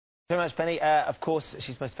Very much, Penny. Of course,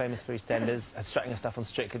 she's most famous for EastEnders, strutting her stuff on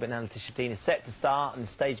Strictly, but now Letitia Dean is set to star in the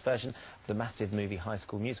stage version of the massive movie High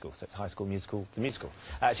School Musical. So it's High School Musical, the musical.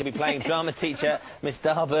 She'll be playing drama teacher Miss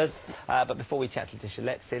Darbers. But before we chat to Letitia,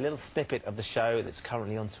 let's see a little snippet of the show that's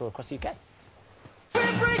currently on tour across the UK.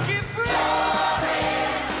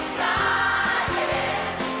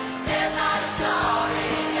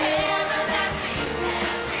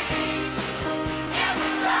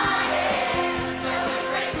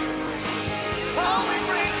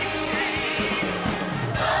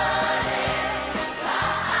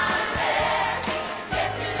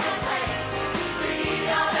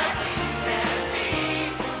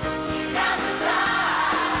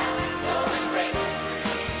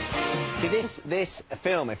 This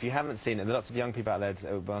film, if you haven't seen it, there are lots of young people out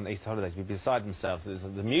there on Easter holidays will be beside themselves. There's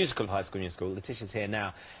the musical of High School Musical. Letitia's here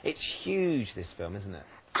now. It's huge, this film, isn't it?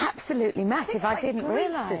 Absolutely massive. I didn't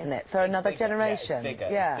realise. Isn't it, for another generation? Yeah, it's bigger.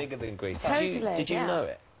 Yeah. It's bigger than Greece. Totally, Did you know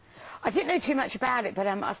it? I didn't know too much about it, but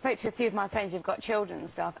I spoke to a few of my friends who've got children and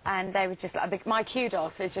stuff, and they were just like, my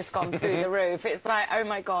kudos has just gone through the roof. It's like, oh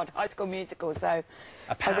my God, High School Musical. So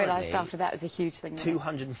Apparently, I realised after that it was a huge thing.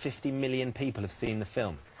 250 million people have seen the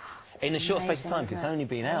film. In a short space of time, because it's only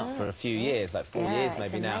been out for a few years, like 4 years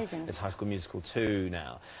maybe now. It's High School Musical 2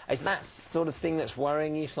 now. Is that sort of thing that's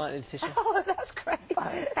worrying you slightly, Letitia? Oh, that's great.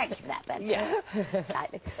 Well, thank you for that, Ben. Yeah.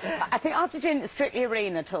 Slightly. I think after doing the Strictly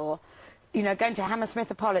Arena tour, you know, going to Hammersmith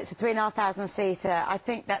Apollo, it's a 3,500-seater, I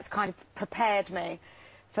think that's kind of prepared me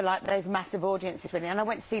for, like, those massive audiences, really. And I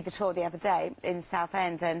went to see the tour the other day in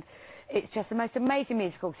Southend, and it's just the most amazing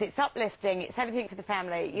musical, because it's uplifting, it's everything for the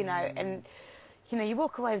family, you know, and... You know, you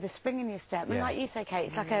walk away with a spring in your step, and like you say, Kate,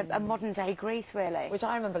 it's like a modern-day Greece, really. Which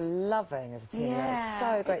I remember loving as a teenager.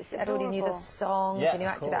 Yeah, it was so great. Everybody knew the song, and you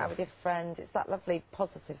acted out with your friends. It's that lovely,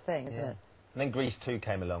 positive thing, isn't it? And then Grease 2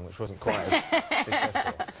 came along, which wasn't quite as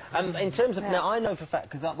successful. In terms of... Now, I know for a fact,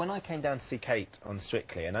 because when I came down to see Kate on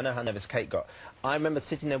Strictly, and I know how nervous Kate got, I remember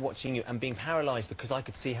sitting there watching you and being paralysed because I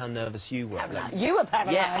could see how nervous you were. Like, you were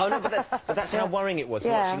paralysed. Yeah, oh, no, but that's how worrying it was,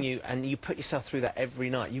 watching you, and you put yourself through that every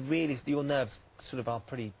night. You really... Your nerves sort of are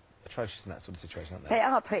pretty atrocious in that sort of situation, aren't they? They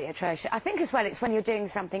are pretty atrocious. I think as well it's when you're doing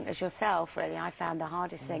something as yourself, really, I found the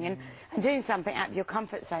hardest thing. And doing something out of your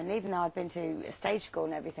comfort zone, even though I've been to a stage school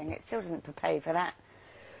and everything, it still doesn't prepare you for that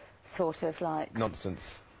sort of, like...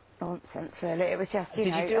 Nonsense, really. It was just, you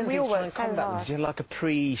know... Did you do and we all worked so combat hard. Did you have, like, a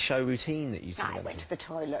pre-show routine that you... I went to the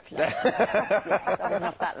toilet later. I wasn't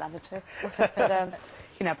off that lavatory. But,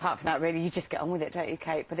 you know, apart from that, really, you just get on with it, don't you,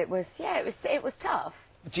 Kate? But it was, yeah, it was tough.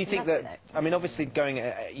 Do you think that, I mean, obviously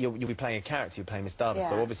you'll be playing a character, you're playing Miss Darbers,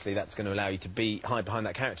 so obviously that's going to allow you to hide behind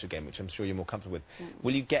that character again, which I'm sure you're more comfortable with.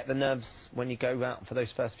 Will you get the nerves when you go out for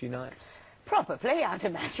those first few nights? Probably, I'd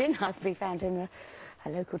imagine. I'd be found in a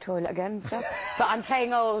local toilet again and stuff. But I'm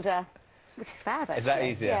playing older, which is fab, actually. Is that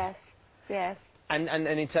easier? Yes, yes. And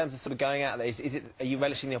in terms of sort of going out there, are you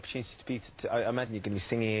relishing the opportunity I imagine you're going to be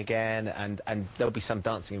singing again, and there'll be some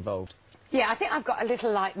dancing involved? Yeah, I think I've got a little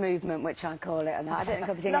light movement, which I call it, and I don't think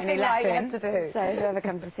I'll be doing any lessons. to do. So whoever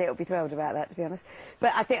comes to see it will be thrilled about that, to be honest.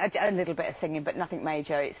 But I think a little bit of singing, but nothing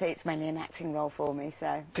major. It's mainly an acting role for me,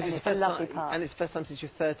 so it's a lovely part. And it's the first time since you're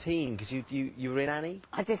 13, because you were in Annie?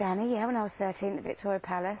 I did Annie, yeah, when I was 13 at Victoria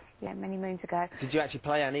Palace, yeah, many moons ago. Did you actually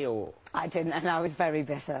play Annie, or...? I didn't, and I was very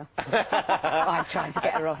bitter. I tried to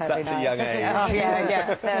get her off every night. Such a young age. Oh,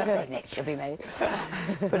 yeah, 13, it should be me.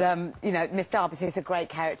 But, you know, Miss Darbers is a great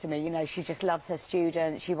character to me. You know, she just loves her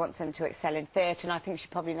students, she wants them to excel in theatre, and I think she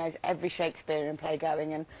probably knows every Shakespearean play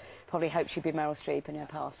going, and probably hopes she'd be Meryl Streep in her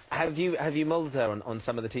past. Have you moulded her on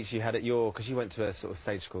some of the teachers you had at your... Because you went to a sort of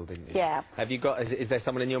stage school, didn't you? Yeah. Have you got... Is there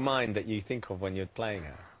someone in your mind that you think of when you're playing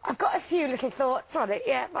her? I've got a few little thoughts on it,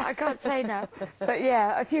 yeah, but I can't say no. But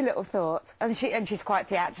yeah, a few little thoughts. And she's quite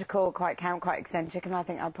theatrical, quite quite eccentric, and I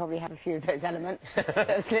think I'll probably have a few of those elements that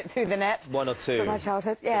have slipped through the net. One or two. From my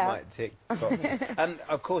childhood, yeah. It might tick boxes.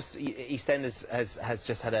 Of course, EastEnders has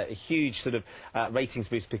just had a huge sort of ratings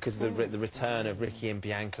boost because of the return of Ricky and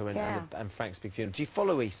Bianca and Frank's big funeral. Do you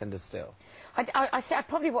follow EastEnders still? I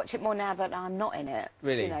probably watch it more now that I'm not in it.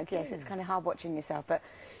 Really? You know, yes, it's kind of hard watching yourself, but...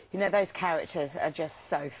 You know, those characters are just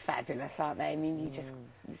so fabulous, aren't they? I mean, you just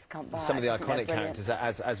can't buy it. Some of the iconic characters,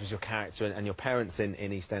 as was your character and your parents in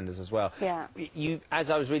EastEnders as well. Yeah. As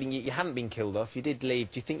I was reading, you haven't been killed off. You did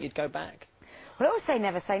leave. Do you think you'd go back? Well, I always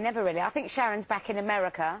say never, really. I think Sharon's back in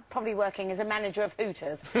America, probably working as a manager of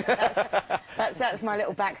Hooters. That's my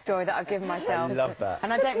little backstory that I've given myself. I love that.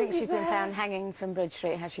 And I don't think she's been found hanging from Bridge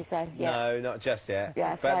Street, has she said? Yes. No, not just yet.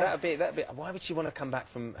 Yeah, but so... that'd be. Why would she want to come back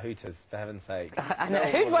from Hooters, for heaven's sake? I know.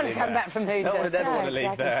 Who'd want to come back from Hooters? No one would ever want to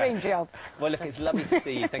leave there. Dream job. Well, look, it's lovely to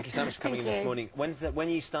see you. Thank you so much for coming in this morning. When are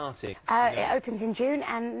you starting? It opens in June,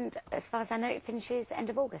 and as far as I know, it finishes end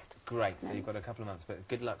of August. Great. So you've got a couple of months, but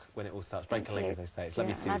good luck when it all starts. Break a leg, as they say. It's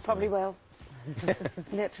lovely to see you. I probably will.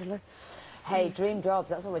 Literally. Hey, dream jobs,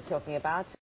 that's what we're talking about.